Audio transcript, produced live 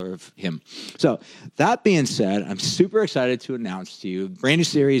of him. So that being said, I'm super excited to announce to you a brand new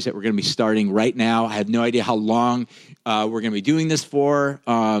series that we're going to be starting right now. I have no idea how long we're going to be doing this for,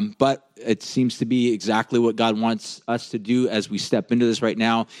 but it seems to be exactly what God wants us to do as we step into this right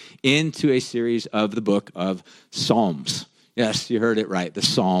now, into a series of the book of Psalms. Yes, you heard it right, the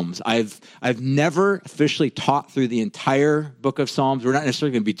Psalms. I've never officially taught through the entire book of Psalms. We're not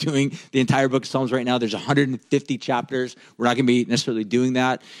necessarily going to be doing the entire book of Psalms right now. There's 150 chapters. We're not going to be necessarily doing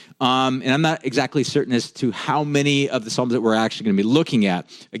that. And I'm not exactly certain as to how many of the Psalms that we're actually going to be looking at.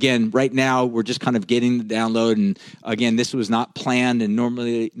 Again, right now, we're just kind of getting the download. And again, this was not planned. And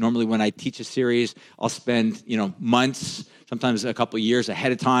normally when I teach a series, I'll spend, months, sometimes a couple of years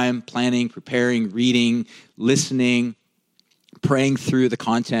ahead of time, planning, preparing, reading, listening, praying through the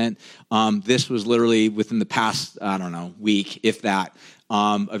content. This was literally within the past, week, if that,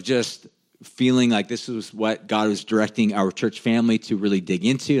 of just feeling like this was what God was directing our church family to really dig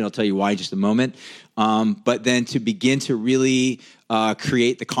into. And I'll tell you why in just a moment. But then to begin to really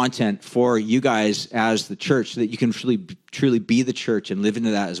create the content for you guys as the church so that you can truly be the church and live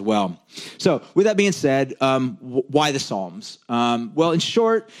into that as well. So with that being said, why the Psalms? Well, in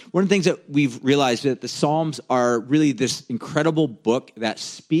short, one of the things that we've realized is that the Psalms are really this incredible book that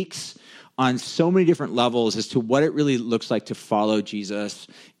speaks on so many different levels as to what it really looks like to follow Jesus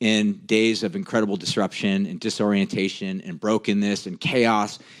in days of incredible disruption and disorientation and brokenness and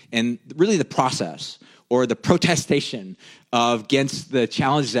chaos, and really the process or the protestation against the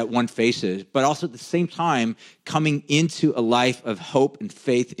challenges that one faces, but also at the same time coming into a life of hope and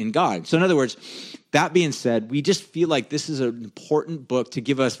faith in God. So in other words, that being said, we just feel like this is an important book to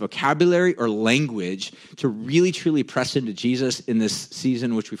give us vocabulary or language to really, truly press into Jesus in this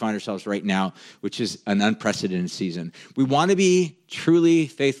season which we find ourselves right now, which is an unprecedented season. We want to be truly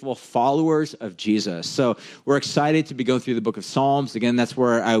faithful followers of Jesus. So we're excited to be going through the book of Psalms. Again, that's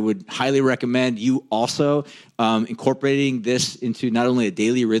where I would highly recommend you also incorporating this into not only a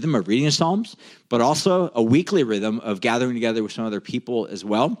daily rhythm of reading the Psalms, but also a weekly rhythm of gathering together with some other people as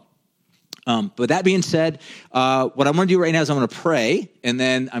well. But that being said, what I'm going to do right now is I'm going to pray, and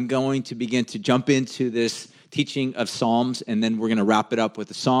then I'm going to begin to jump into this teaching of Psalms, and then we're going to wrap it up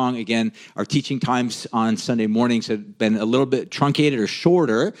with a song. Again, our teaching times on Sunday mornings have been a little bit truncated or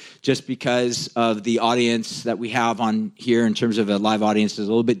shorter just because of the audience that we have on here in terms of a live audience is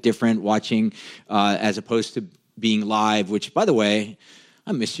a little bit different watching as opposed to being live, which, by the way,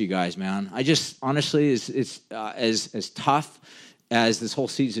 I miss you guys, man. I just, honestly, it's as tough as this whole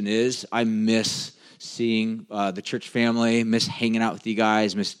season is, I miss seeing the church family, miss hanging out with you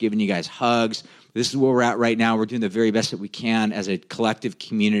guys, miss giving you guys hugs. This is where we're at right now. We're doing the very best that we can as a collective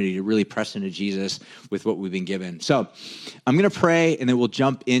community to really press into Jesus with what we've been given. So I'm going to pray, and then we'll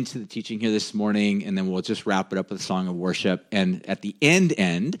jump into the teaching here this morning, and then we'll just wrap it up with a song of worship. And at the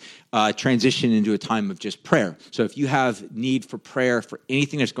end, transition into a time of just prayer. So if you have need for prayer for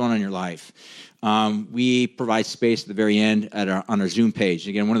anything that's going on in your life, we provide space at the very end on our Zoom page.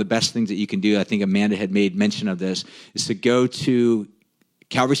 Again, one of the best things that you can do, I think Amanda had made mention of this, is to go to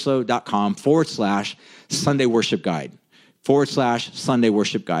calvaryslo.com/Sunday Worship Guide. /Sunday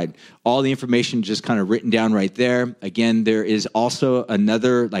Worship Guide. All the information just kind of written down right there. Again, there is also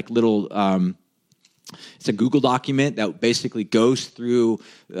another little it's a Google document that basically goes through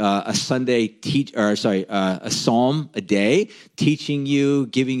a psalm a day, teaching you,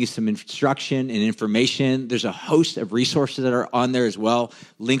 giving you some instruction and information. There's a host of resources that are on there as well,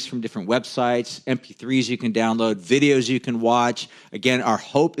 links from different websites, MP3s you can download, videos you can watch. Again, our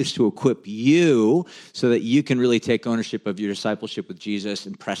hope is to equip you so that you can really take ownership of your discipleship with Jesus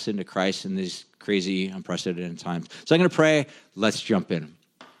and press into Christ in these crazy, unprecedented times. So I'm going to pray. Let's jump in.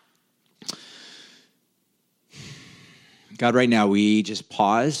 God, right now, we just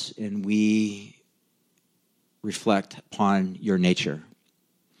pause and we reflect upon your nature.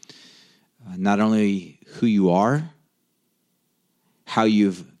 Not only who you are, how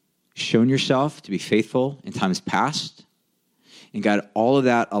you've shown yourself to be faithful in times past. And God, all of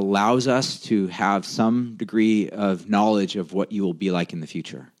that allows us to have some degree of knowledge of what you will be like in the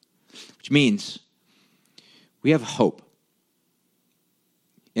future. Which means we have hope.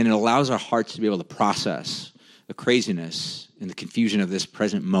 And it allows our hearts to be able to process the craziness and the confusion of this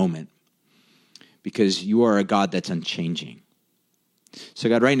present moment, because you are a God that's unchanging. So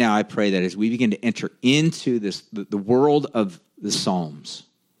God, right now I pray that as we begin to enter into the world of the Psalms,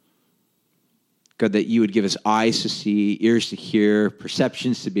 God, that you would give us eyes to see, ears to hear,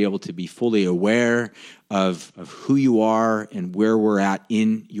 perceptions to be able to be fully aware of who you are and where we're at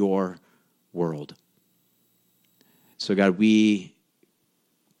in your world. So God, we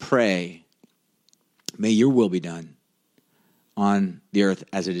pray, may your will be done on the earth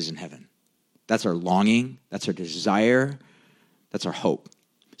as it is in heaven. That's our longing. That's our desire. That's our hope.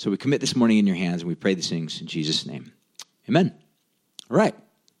 So we commit this morning in your hands, and we pray these things in Jesus' name. Amen. All right.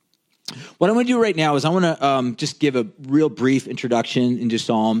 What I'm going to do right now is I want to just give a real brief introduction into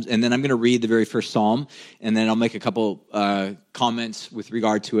Psalms, and then I'm going to read the very first Psalm, and then I'll make a couple comments with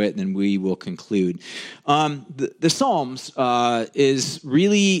regard to it, and then we will conclude. The Psalms is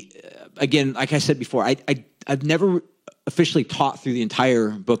really, again, like I said before, I've never officially taught through the entire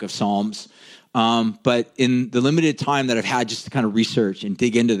book of Psalms, but in the limited time that I've had just to kind of research and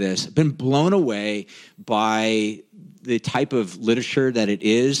dig into this, I've been blown away by the type of literature that it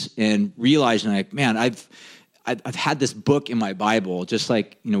is, and realizing like, man, I've had this book in my Bible, just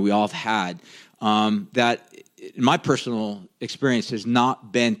like, we all have had, that in my personal experience has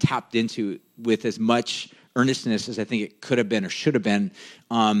not been tapped into with as much earnestness as I think it could have been or should have been.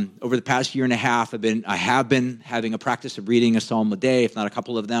 Over the past year and a half, I have been having a practice of reading a psalm a day, if not a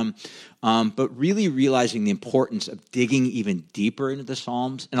couple of them, but really realizing the importance of digging even deeper into the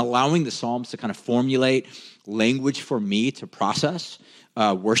Psalms and allowing the Psalms to kind of formulate language for me to process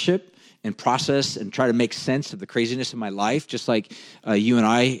worship and process and try to make sense of the craziness of my life, just like you and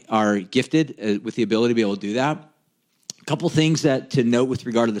I are gifted with the ability to be able to do that. A couple things that to note with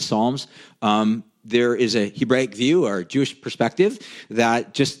regard to the Psalms. There is a Hebraic view or Jewish perspective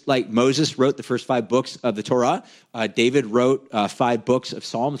that just like Moses wrote the first 5 books of the Torah, David wrote 5 books of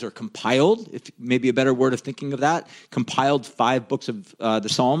Psalms, or compiled, if maybe a better word of thinking of that, compiled 5 books of the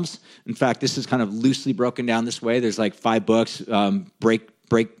Psalms. In fact, this is kind of loosely broken down this way. There's like 5 books,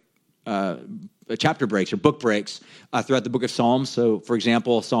 chapter breaks or book breaks throughout the book of Psalms. So, for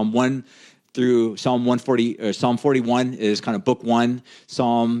example, Psalm 1 through Psalm 140 or Psalm 41 is kind of book 1.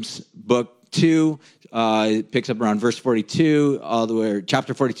 Psalms book 2 it picks up around verse 42 all the way,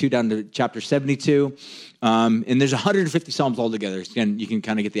 chapter 42 down to chapter 72, and there's 150 psalms altogether. Again, you can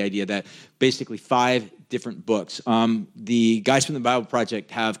kind of get the idea that basically 5 different books. The guys from the Bible Project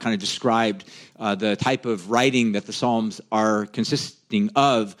have kind of described the type of writing that the Psalms are consisting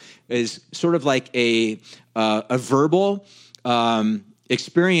of is sort of like a verbal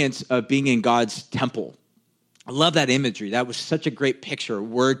experience of being in God's temple. I love that imagery. That was such a great picture,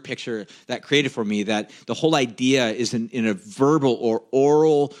 word picture that created for me, that the whole idea is in a verbal or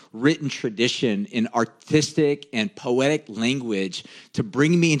oral written tradition in artistic and poetic language to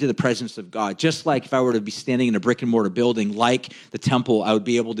bring me into the presence of God. Just like if I were to be standing in a brick and mortar building like the temple, I would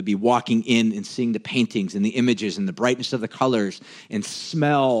be able to be walking in and seeing the paintings and the images and the brightness of the colors and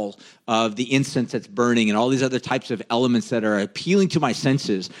smell of the incense that's burning and all these other types of elements that are appealing to my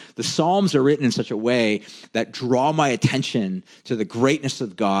senses. The Psalms are written in such a way that draw my attention to the greatness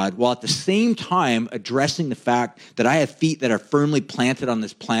of God, while at the same time addressing the fact that I have feet that are firmly planted on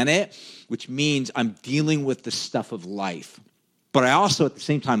this planet, which means I'm dealing with the stuff of life. But I also, at the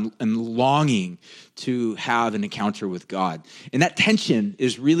same time, am longing to have an encounter with God. And that tension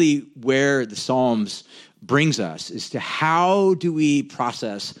is really where the Psalms brings us, is to how do we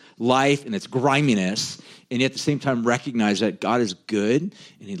process life and its griminess, and yet at the same time recognize that God is good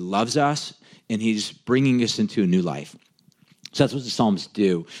and he loves us and he's bringing us into a new life. So that's what the Psalms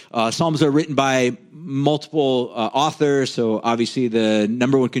do. Psalms are written by multiple authors. So obviously the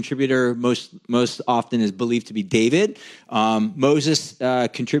number one contributor most often is believed to be David. Moses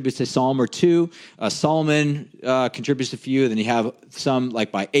contributes a psalm or 2. Solomon contributes a few. Then you have some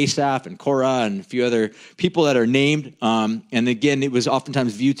like by Asaph and Korah and a few other people that are named. And again, it was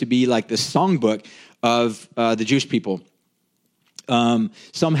oftentimes viewed to be like the songbook of the Jewish people.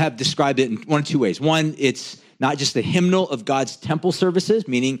 Some have described it in one of 2 ways. One, it's not just the hymnal of God's temple services,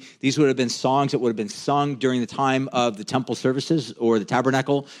 meaning these would have been songs that would have been sung during the time of the temple services or the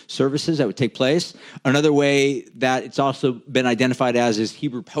tabernacle services that would take place. Another way that it's also been identified as is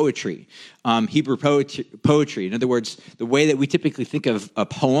Hebrew poetry. Hebrew poetry. In other words, the way that we typically think of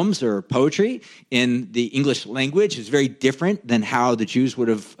poems or poetry in the English language is very different than how the Jews would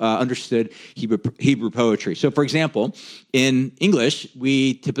have understood Hebrew poetry. So, for example, in English,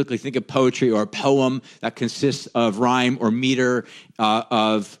 we typically think of poetry or a poem that consists of rhyme or meter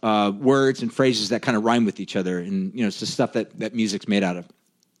of words and phrases that kind of rhyme with each other. And, it's the stuff that music's made out of.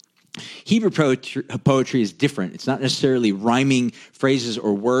 Hebrew poetry is different. It's not necessarily rhyming phrases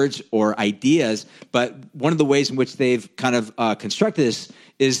or words or ideas, but one of the ways in which they've kind of constructed this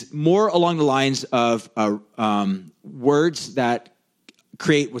is more along the lines of words that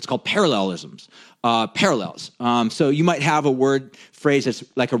create what's called parallelisms. Parallels. So you might have a word phrase that's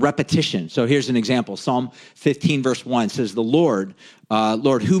like a repetition. So here's an example. Psalm 15, verse 1 says, the Lord,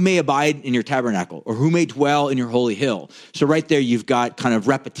 who may abide in your tabernacle, or who may dwell in your holy hill? So right there, you've got kind of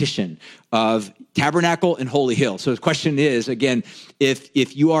repetition of tabernacle and holy hill. So the question is, again,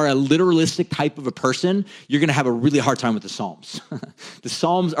 if you are a literalistic type of a person, you're going to have a really hard time with the Psalms. The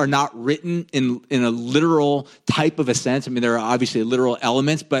Psalms are not written in a literal type of a sense. I mean, there are obviously literal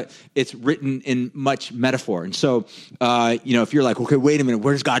elements, but it's written in much metaphor. And so, if you're like, okay, wait a minute,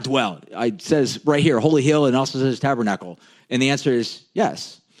 where does God dwell? It says right here, holy hill, and also says tabernacle. And the answer is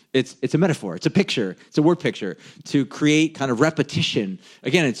yes. It's a metaphor. It's a picture. It's a word picture to create kind of repetition.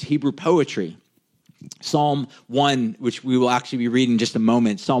 Again, it's Hebrew poetry. Psalm 1, which we will actually be reading in just a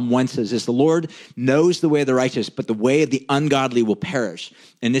moment. Psalm 1 says this, the Lord knows the way of the righteous, but the way of the ungodly will perish.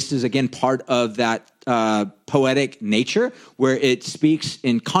 And this is, again, part of that poetic nature where it speaks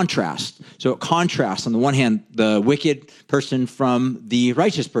in contrast. So it contrasts, on the one hand, the wicked person from the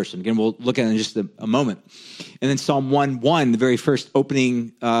righteous person. Again, we'll look at it in just a moment. And then Psalm 1:1, the very first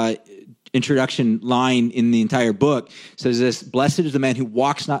opening introduction line in the entire book says this, blessed is the man who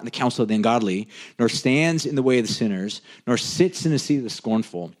walks not in the counsel of the ungodly, nor stands in the way of the sinners, nor sits in the seat of the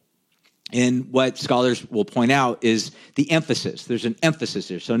scornful. And what scholars will point out is the emphasis. There's an emphasis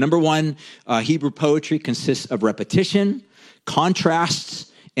here. So number one, Hebrew poetry consists of repetition,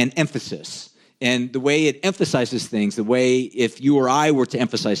 contrasts, and emphasis. And the way it emphasizes things, the way if you or I were to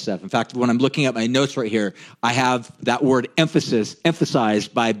emphasize stuff. In fact, when I'm looking at my notes right here, I have that word emphasis,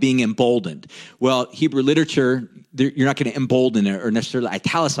 emphasized by being emboldened. Well, Hebrew literature, you're not going to embolden it or necessarily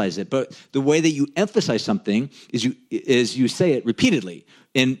italicize it, but the way that you emphasize something is you say it repeatedly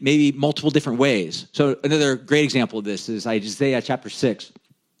in maybe multiple different ways. So another great example of this is Isaiah chapter 6.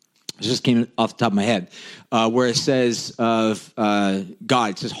 It just came off the top of my head, where it says of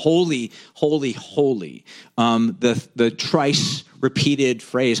God, it says, holy, holy, holy. The thrice repeated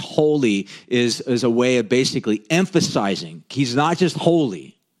phrase, holy, is a way of basically emphasizing he's not just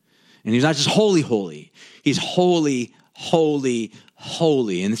holy, and he's not just holy, holy. He's holy, holy,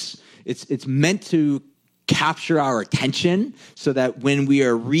 holy. And it's meant to capture our attention so that when we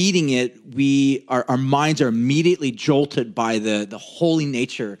are reading it, our minds are immediately jolted by the holy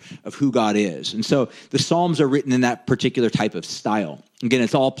nature of who God is. And so the Psalms are written in that particular type of style. Again,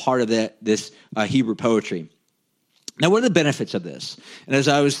 it's all part of this Hebrew poetry. Now, what are the benefits of this? And as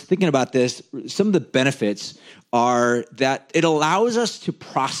I was thinking about this, some of the benefits are that it allows us to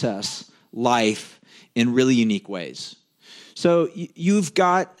process life in really unique ways. So you've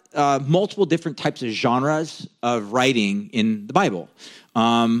got multiple different types of genres of writing in the Bible.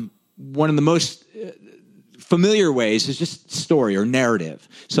 One of the most familiar ways is just story or narrative.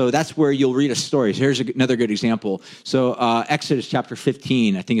 So that's where you'll read a story. So here's another good example. So Exodus chapter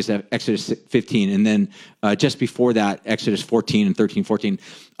 15, I think it's Exodus 15, and then just before that, Exodus 14 and 13, 14,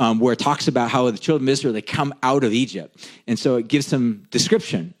 where it talks about how the children of Israel, they come out of Egypt. And so it gives some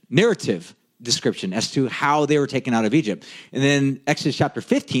description, narrative description as to how they were taken out of Egypt. And then Exodus chapter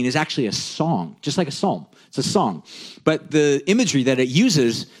 15 is actually a song, just like a psalm. It's a song. But the imagery that it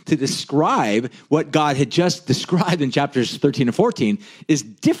uses to describe what God had just described in chapters 13 and 14 is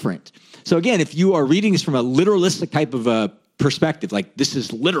different. So again, if you are reading this from a literalistic type of a perspective, like this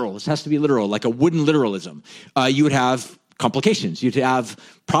is literal, this has to be literal, like a wooden literalism, you would have complications, you'd have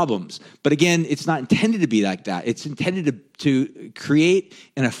problems. But again, it's not intended to be like that. It's intended to create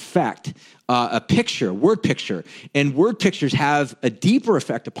an effect, a picture, word picture. And word pictures have a deeper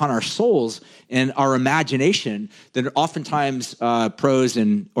effect upon our souls and our imagination than oftentimes prose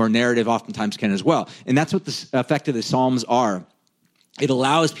or narrative oftentimes can as well. And that's what the effect of the Psalms are. It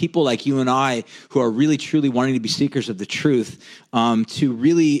allows people like you and I who are really truly wanting to be seekers of the truth to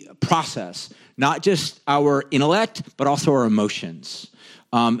really process not just our intellect, but also our emotions.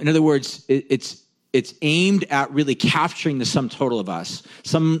 In other words, it's aimed at really capturing the sum total of us.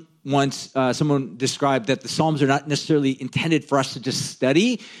 Someone described that the Psalms are not necessarily intended for us to just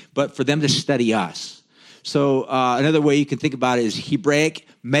study, but for them to study us. So another way you can think about it is Hebraic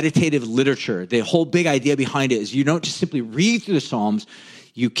meditative literature. The whole big idea behind it is you don't just simply read through the Psalms,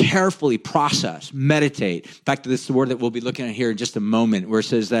 you carefully process, meditate. In fact, this is the word that we'll be looking at here in just a moment, where it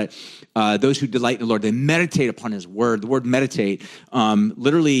says that those who delight in the Lord, they meditate upon his word. The word meditate,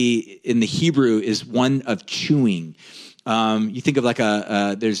 literally in the Hebrew, is one of chewing. You think of like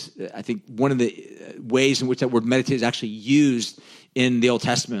there's, I think, one of the ways in which that word meditate is actually used in the Old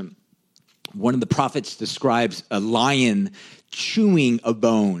Testament. One of the prophets describes a lion chewing a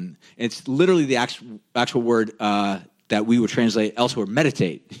bone. It's literally the actual word that we would translate elsewhere,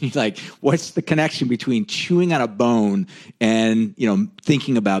 meditate. Like, what's the connection between chewing on a bone and,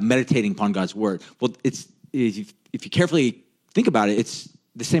 thinking about meditating upon God's word? Well, if you carefully think about it, it's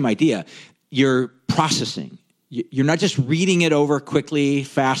the same idea. You're processing. You're not just reading it over quickly,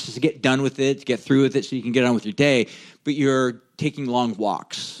 fast, just to get done with it, to get through with it so you can get on with your day, but you're taking long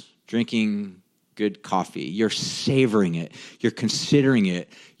walks, drinking good coffee. You're savoring it. You're considering it.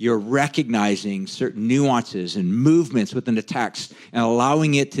 You're recognizing certain nuances and movements within the text and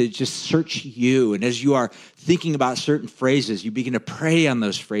allowing it to just search you. And as you are thinking about certain phrases, you begin to pray on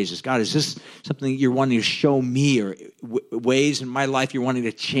those phrases. God, is this something you're wanting to show me, or ways in my life you're wanting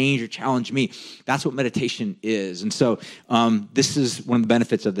to change or challenge me? That's what meditation is. And so this is one of the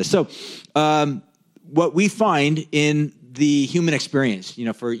benefits of this. So what we find in the human experience,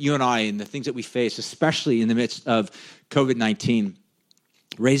 for you and I and the things that we face, especially in the midst of COVID-19,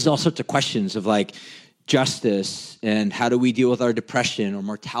 raises all sorts of questions of like justice and how do we deal with our depression or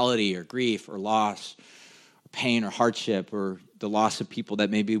mortality or grief or loss or pain or hardship or the loss of people that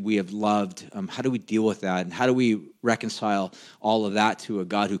maybe we have loved. How do we deal with that? And how do we reconcile all of that to a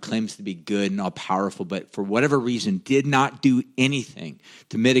God who claims to be good and all-powerful, but for whatever reason did not do anything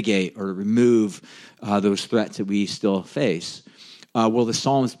to mitigate or remove those threats that we still face? Well, the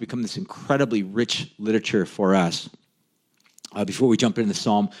Psalms become this incredibly rich literature for us. Before we jump into the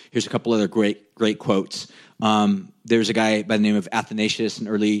Psalm, here's a couple other great quotes. There's a guy by the name of Athanasius, an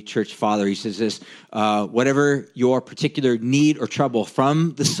early church father. He says this: whatever your particular need or trouble,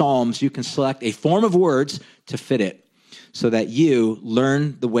 from the Psalms, you can select a form of words to fit it so that you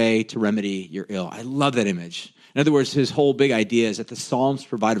learn the way to remedy your ill. I love that image. In other words, his whole big idea is that the Psalms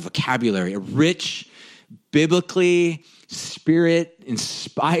provide a vocabulary, a rich, biblically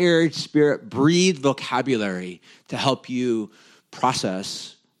Spirit-inspired, Spirit-breathed vocabulary to help you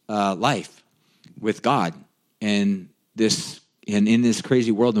process life with God and in this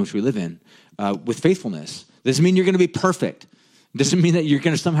crazy world in which we live in with faithfulness. Doesn't mean you're going to be perfect. Doesn't mean that you're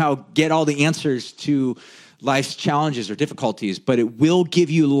going to somehow get all the answers to life's challenges or difficulties, but it will give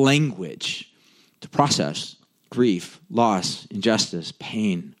you language to process grief, loss, injustice,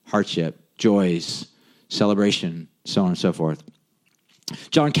 pain, hardship, joys, celebration, so on and so forth.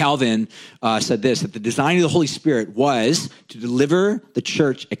 John Calvin said this, that the design of the Holy Spirit was to deliver the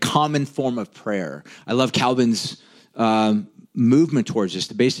church a common form of prayer. I love Calvin's movement towards this,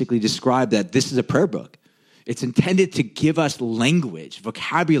 to basically describe that this is a prayer book. It's intended to give us language,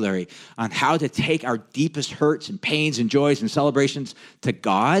 vocabulary on how to take our deepest hurts and pains and joys and celebrations to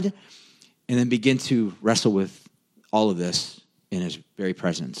God, and then begin to wrestle with all of this in his very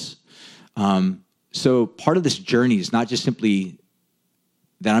presence. So part of this journey is not just simply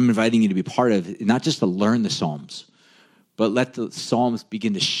that I'm inviting you to be part of, not just to learn the Psalms, but let the Psalms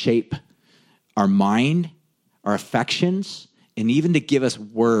begin to shape our mind, our affections, and even to give us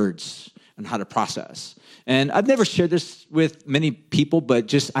words on how to process. And I've never shared this with many people,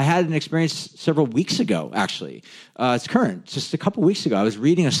 but I had an experience several weeks ago, actually. It's current. Just a couple weeks ago, I was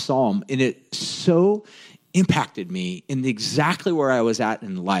reading a Psalm, and it so impacted me in exactly where I was at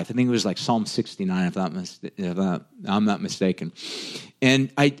in life. I think it was like Psalm 69, if I'm not mistaken.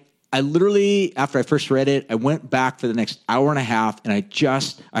 And I literally, after I first read it, I went back for the next hour and a half, and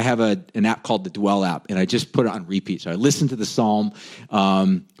I have an app called the Dwell app, and I just put it on repeat. So I listened to the Psalm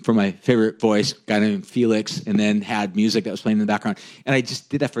from my favorite voice, a guy named Felix, and then had music that was playing in the background. And I just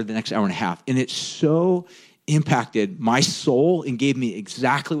did that for the next hour and a half. And it so impacted my soul and gave me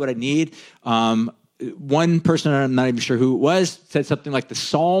exactly what I need. One person, I'm not even sure who it was, said something like, the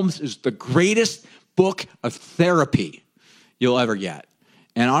Psalms is the greatest book of therapy you'll ever get.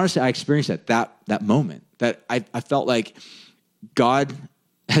 And honestly, I experienced that moment, that I felt like God,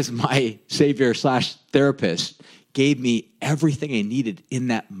 as my savior / therapist, gave me everything I needed in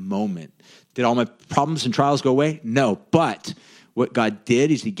that moment. Did all my problems and trials go away? No. But what God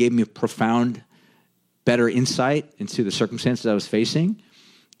did is he gave me a profound, better insight into the circumstances I was facing,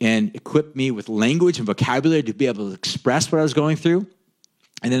 and equipped me with language and vocabulary to be able to express what I was going through,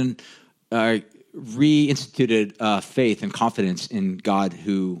 and then reinstituted faith and confidence in God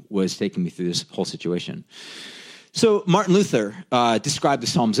who was taking me through this whole situation. So Martin Luther described the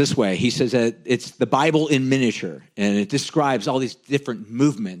Psalms this way. He says that it's the Bible in miniature, and it describes all these different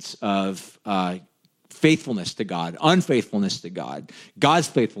movements of faithfulness to God, unfaithfulness to God, God's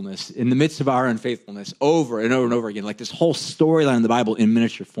faithfulness in the midst of our unfaithfulness, over and over and over again, like this whole storyline in the Bible in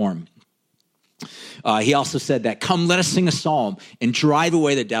miniature form. He also said that, come, let us sing a psalm and drive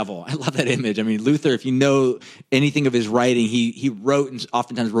away the devil. I love that image. I mean, Luther, if you know anything of his writing, he wrote in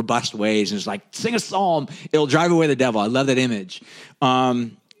oftentimes robust ways, and it's like, sing a psalm, it'll drive away the devil. I love that image.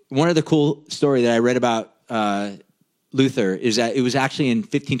 One other cool story that I read about Luther is that it was actually in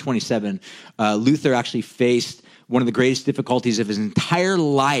 1527, Luther actually faced one of the greatest difficulties of his entire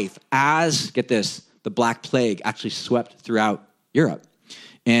life as, get this, the Black Plague actually swept throughout Europe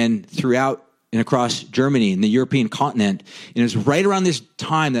and across Germany and the European continent. And it was right around this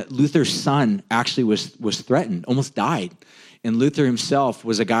time that Luther's son actually was threatened, almost died. And Luther himself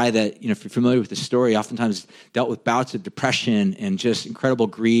was a guy that, if you're familiar with the story, oftentimes dealt with bouts of depression and just incredible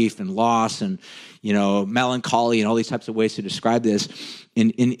grief and loss and, melancholy and all these types of ways to describe this.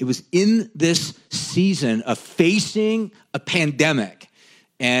 And it was in this season of facing a pandemic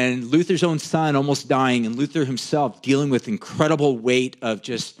and Luther's own son almost dying and Luther himself dealing with incredible weight of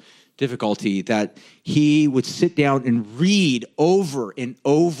just difficulty that he would sit down and read over and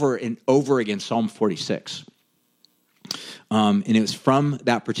over and over again Psalm 46. And it was from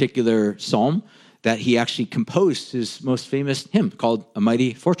that particular psalm that he actually composed his most famous hymn called A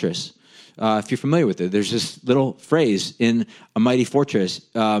Mighty Fortress. If you're familiar with it, there's this little phrase in A Mighty Fortress,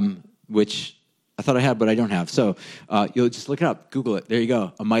 which I thought I had, but I don't have. So you'll just look it up, Google it. There you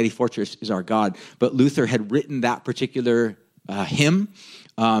go. A Mighty Fortress is our God. But Luther had written that particular hymn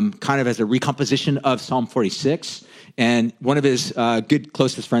kind of as a recomposition of Psalm 46. And one of his good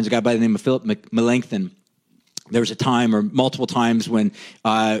closest friends, a guy by the name of Philip Melanchthon, there was a time or multiple times when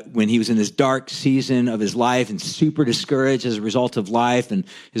he was in this dark season of his life and super discouraged as a result of life and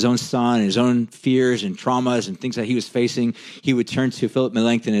his own son and his own fears and traumas and things that he was facing, he would turn to Philip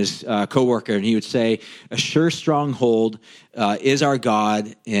Melanchthon, his co-worker, and he would say, "A sure stronghold is our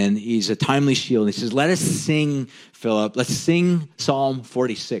God, and he's a timely shield." And he says, "Let us sing, Philip. Let's sing Psalm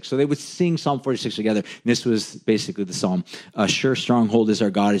 46." So they would sing Psalm 46 together. And this was basically the psalm. "A sure stronghold is our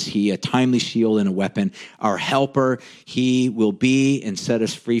God, is he, a timely shield and a weapon. Our helper, he will be and set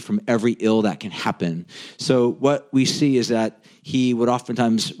us free from every ill that can happen." So what we see is that he would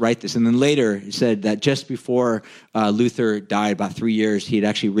oftentimes write this. And then later he said that just before Luther died, about 3 years, he had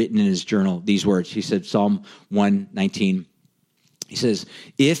actually written in his journal these words. He said, Psalm 119, he says,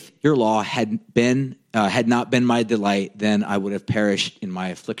 "If your law had not been my delight, then I would have perished in my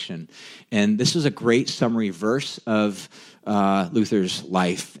affliction." And this is a great summary verse of Luther's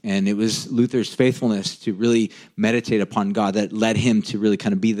life. And it was Luther's faithfulness to really meditate upon God that led him to really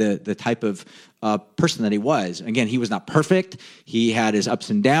kind of be the type of person that he was. Again, he was not perfect. He had his ups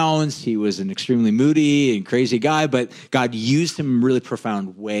and downs. He was an extremely moody and crazy guy, but God used him in really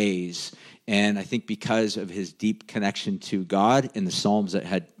profound ways. And I think because of his deep connection to God and the Psalms that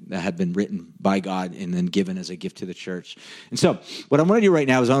had been written by God and then given as a gift to the church. And so what I'm going to do right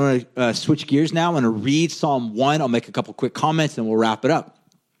now is I'm going to switch gears now. I'm going to read Psalm 1. I'll make a couple quick comments and we'll wrap it up.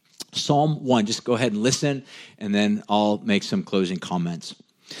 Psalm 1, just go ahead and listen, and then I'll make some closing comments.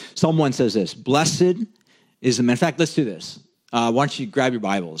 Psalm 1 says this: "Blessed is the man." In fact, let's do this. Why don't you grab your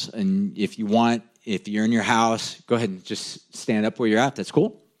Bibles? And if you're in your house, go ahead and just stand up where you're at. That's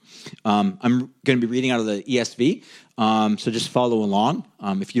cool. I'm going to be reading out of the ESV, so just follow along.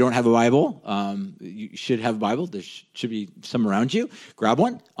 If you don't have a Bible, you should have a Bible. There should be some around you. Grab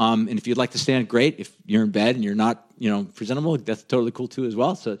one. And if you'd like to stand, great. If you're in bed and you're not, presentable, that's totally cool too as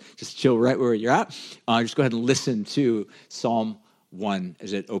well. So just chill right where you're at. Just go ahead and listen to Psalm 1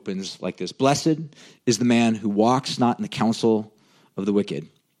 as it opens like this: "Blessed is the man who walks not in the counsel of the wicked,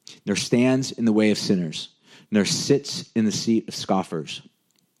 nor stands in the way of sinners, nor sits in the seat of scoffers.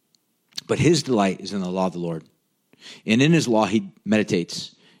 But his delight is in the law of the Lord. And in his law he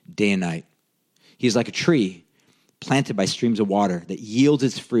meditates day and night. He is like a tree planted by streams of water that yields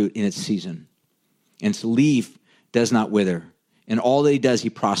its fruit in its season. And its leaf does not wither. And all that he does, he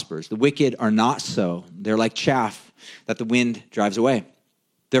prospers. The wicked are not so. They're like chaff that the wind drives away.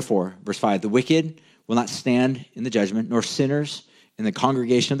 Therefore," verse 5, "the wicked will not stand in the judgment, nor sinners in the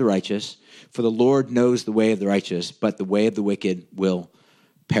congregation of the righteous. For the Lord knows the way of the righteous, but the way of the wicked will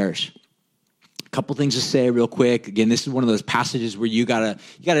perish." Couple things to say real quick. Again, this is one of those passages where you gotta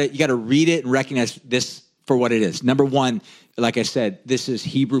read it and recognize this for what it is. Number one, like I said, this is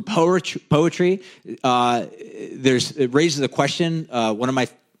Hebrew poetry. It raises a question. One of my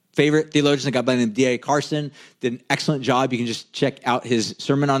favorite theologians, a guy by the name of D.A. Carson, did an excellent job. You can just check out his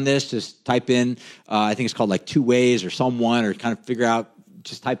sermon on this. Just type in, I think it's called like Two Ways or Psalm 1, or kind of figure out.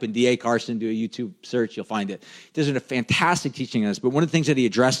 Just type in D.A. Carson, do a YouTube search, you'll find it. He does a fantastic teaching on this, but one of the things that he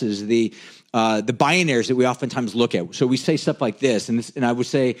addresses the binaries that we oftentimes look at. So we say stuff like this, and I would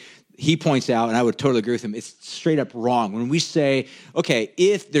say, he points out, and I would totally agree with him, it's straight up wrong. When we say, okay,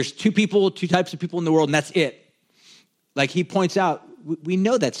 if there's two types of people in the world, and that's it. Like he points out, we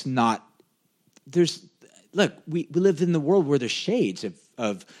know that's not, we live in the world where there's shades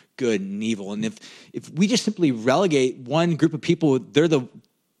of good and evil. And if we just simply relegate one group of people, they're the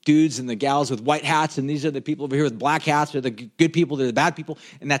dudes and the gals with white hats, and these are the people over here with black hats, or the good people, they're the bad people,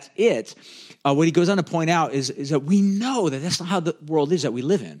 and that's it. What he goes on to point out is that we know that that's not how the world is that we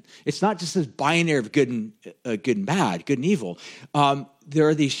live in. It's not just this binary of good and bad, good and evil. There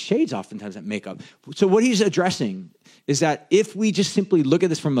are these shades oftentimes that make up. So what he's addressing is that if we just simply look at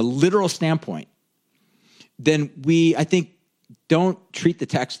this from a literal standpoint, then we, I think, don't treat the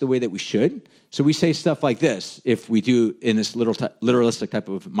text the way that we should. So we say stuff like this if we do in this literalistic type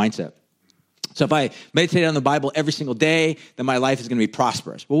of mindset. So if I meditate on the Bible every single day, then my life is going to be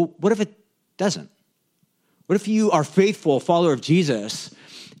prosperous. Well, what if it doesn't? What if you are faithful follower of Jesus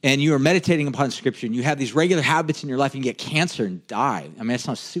and you are meditating upon Scripture and you have these regular habits in your life and you get cancer and die? I mean, that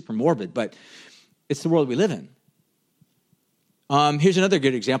sounds super morbid, but it's the world we live in. Here's another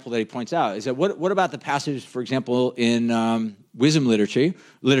good example that he points out, is that what about the passage, for example, in wisdom literature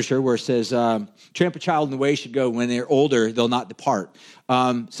where it says, train up a child in the way he should go. When they're older, they'll not depart.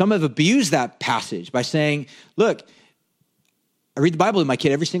 Some have abused that passage by saying, look, I read the Bible to my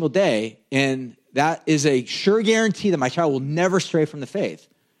kid every single day, and that is a sure guarantee that my child will never stray from the faith.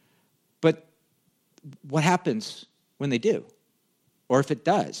 But what happens when they do? Or if it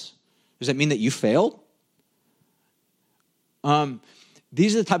does? Does that mean that you failed?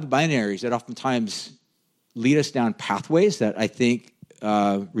 These are the type of binaries that oftentimes lead us down pathways that I think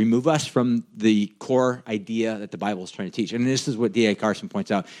remove us from the core idea that the Bible is trying to teach. And this is what D.A. Carson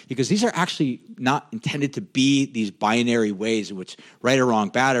points out, because these are actually not intended to be these binary ways in which right or wrong,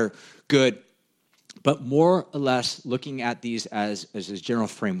 bad or good, but more or less looking at these as a general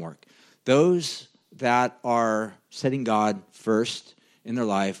framework. Those that are setting God first in their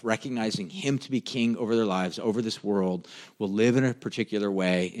life, recognizing him to be king over their lives, over this world, will live in a particular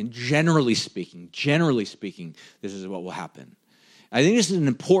way. And generally speaking, this is what will happen. I think this is an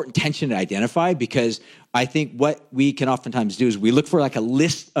important tension to identify, because I think what we can oftentimes do is we look for like a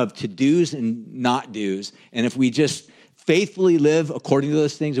list of to-dos and not-dos. And if we just faithfully live according to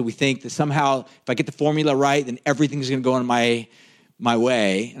those things, and we think that somehow if I get the formula right, then everything's going to go in my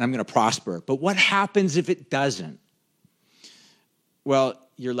way and I'm going to prosper. But what happens if it doesn't? Well,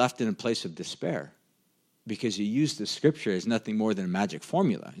 you're left in a place of despair, because you use the Scripture as nothing more than a magic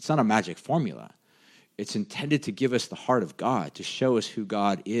formula. It's not a magic formula. It's intended to give us the heart of God, to show us who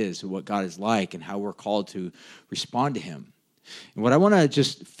God is and what God is like and how we're called to respond to him. And what I want to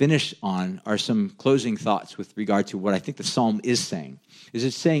just finish on are some closing thoughts with regard to what I think the psalm is saying. Is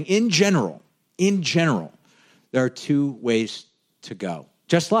it's saying in general, there are two ways to go.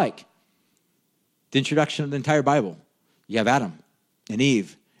 Just like the introduction of the entire Bible. You have Adam and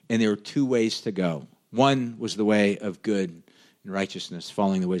Eve, and there were two ways to go. One was the way of good and righteousness,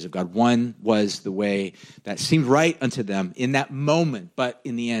 following the ways of God. One was the way that seemed right unto them in that moment, but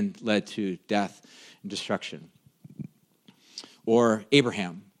in the end led to death and destruction. Or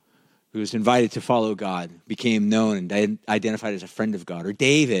Abraham, who was invited to follow God, became known and identified as a friend of God. Or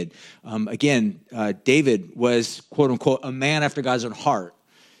David. David was, quote unquote, a man after God's own heart.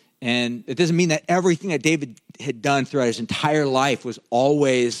 And it doesn't mean that everything that David had done throughout his entire life was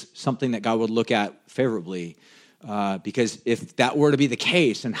always something that God would look at favorably. Because if that were to be the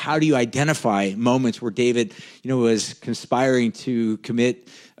case, then how do you identify moments where David, was conspiring to commit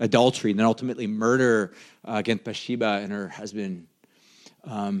adultery and then ultimately murder against Bathsheba and her husband?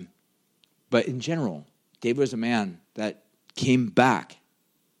 But in general, David was a man that came back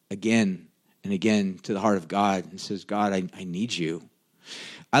again and again to the heart of God and says, God, I need you.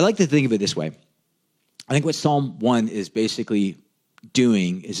 I like to think of it this way. I think what Psalm 1 is basically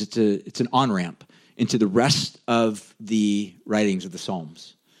doing is it's an on-ramp into the rest of the writings of the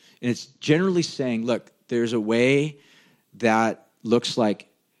Psalms. And it's generally saying, look, there's a way that looks like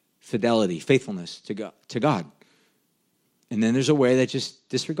fidelity, faithfulness to God. And then there's a way that just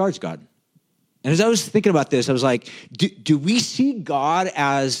disregards God. And as I was thinking about this, I was like, do we see God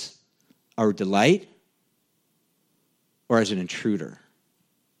as our delight or as an intruder?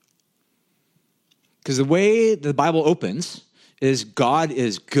 Because the way the Bible opens is God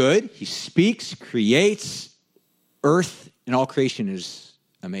is good. He speaks, creates. Earth and all creation is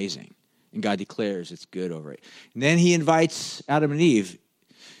amazing. And God declares it's good over it. And then he invites Adam and Eve,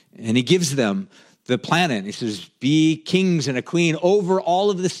 and he gives them the planet. He says, be kings and a queen over all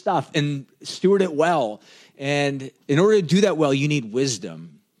of this stuff and steward it well. And in order to do that well, you need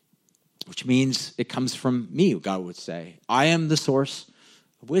wisdom, which means it comes from me, God would say. I am the source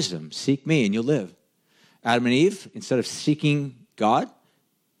of wisdom. Seek me and you'll live. Adam and Eve, instead of seeking God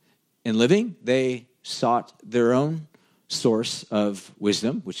and living, they sought their own source of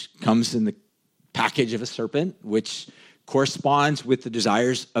wisdom, which comes in the package of a serpent, which corresponds with the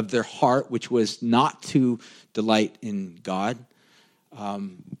desires of their heart, which was not to delight in God,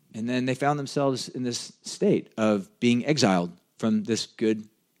 And then they found themselves in this state of being exiled from this good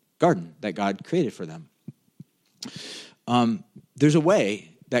garden that God created for them. There's a way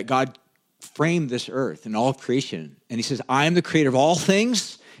that God framed this earth and all of creation. And he says, I am the creator of all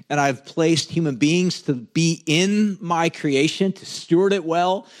things, and I've placed human beings to be in my creation, to steward it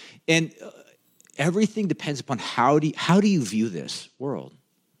well. And everything depends upon how do you view this world?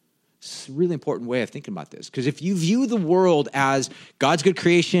 It's a really important way of thinking about this. Because if you view the world as God's good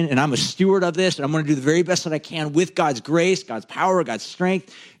creation and I'm a steward of this and I'm going to do the very best that I can with God's grace, God's power, God's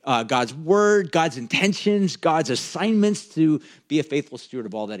strength, God's word, God's intentions, God's assignments to be a faithful steward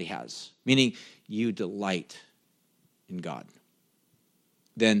of all that he has, meaning you delight in God,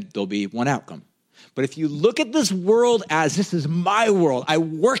 then there'll be one outcome. But if you look at this world as this is my world, I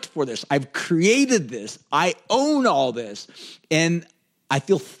worked for this, I've created this, I own all this, and I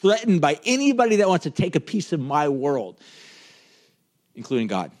feel threatened by anybody that wants to take a piece of my world, including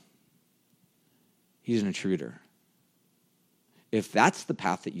God. He's an intruder. If that's the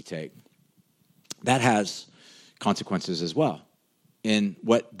path that you take, that has consequences as well. And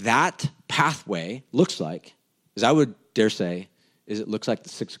what that pathway looks like, is I would dare say, is it looks like the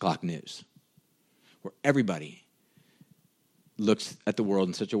 6 o'clock news, where everybody looks at the world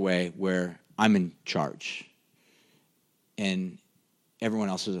in such a way where I'm in charge. And everyone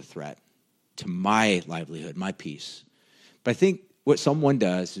else is a threat to my livelihood, my peace. But I think what Psalm 1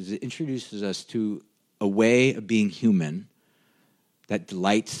 does is it introduces us to a way of being human that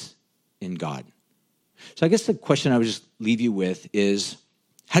delights in God. So I guess the question I would just leave you with is,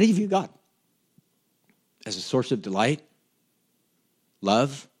 how do you view God? As a source of delight?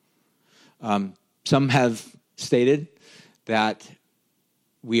 Love? Some have stated that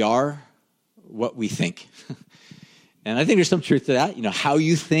we are what we think. And I think there's some truth to that. You know, how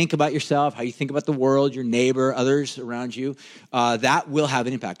you think about yourself, how you think about the world, your neighbor, others around you, that will have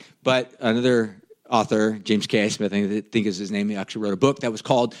an impact. But another author, James K. Smith, I think is his name, he actually wrote a book that was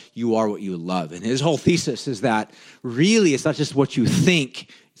called You Are What You Love. And his whole thesis is that really it's not just what you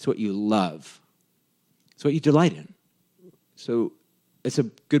think, it's what you love. It's what you delight in. So it's a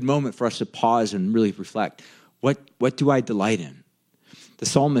good moment for us to pause and really reflect. What do I delight in? The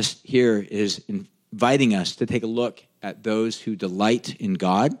psalmist here is inviting us to take a look at those who delight in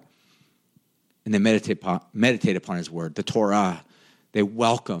God and they meditate upon his word, the Torah. They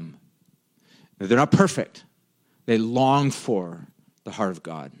welcome. They're not perfect. They long for the heart of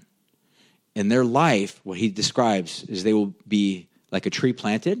God. In their life, what he describes is they will be like a tree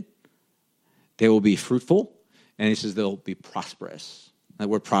planted. They will be fruitful. And he says they'll be prosperous. That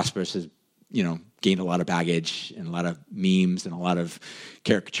word prosperous has, gained a lot of baggage and a lot of memes and a lot of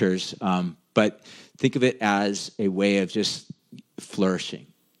caricatures. But think of it as a way of just flourishing.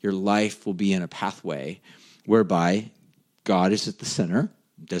 Your life will be in a pathway whereby God is at the center.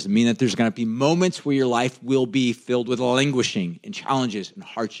 It doesn't mean that there's going to be moments where your life will be filled with languishing and challenges and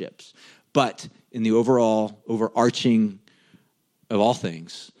hardships. But in the overarching of all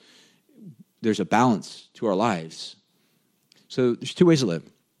things, there's a balance to our lives. So there's two ways to live.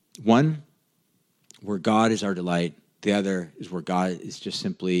 One, where God is our delight. The other is where God is just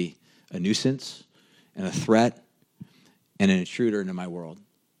simply a nuisance and a threat and an intruder into my world.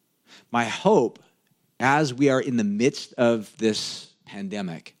 My hope, as we are in the midst of this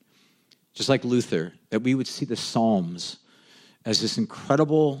pandemic, just like Luther, that we would see the Psalms as this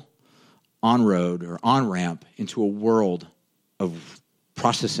incredible on-road or on-ramp into a world of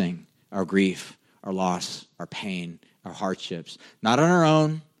processing our grief, our loss, our pain, our hardships, not on our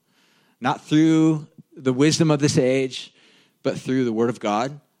own, not through the wisdom of this age, but through the Word of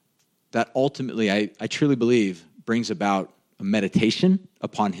God, that ultimately, I truly believe, brings about a meditation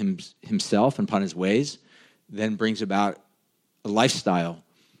upon himself and upon his ways, then brings about a lifestyle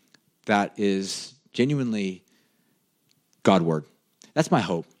that is genuinely Godward. That's my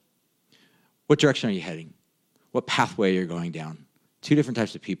hope. What direction are you heading? What pathway you're going down? Two different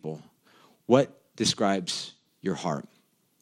types of people. What describes your heart?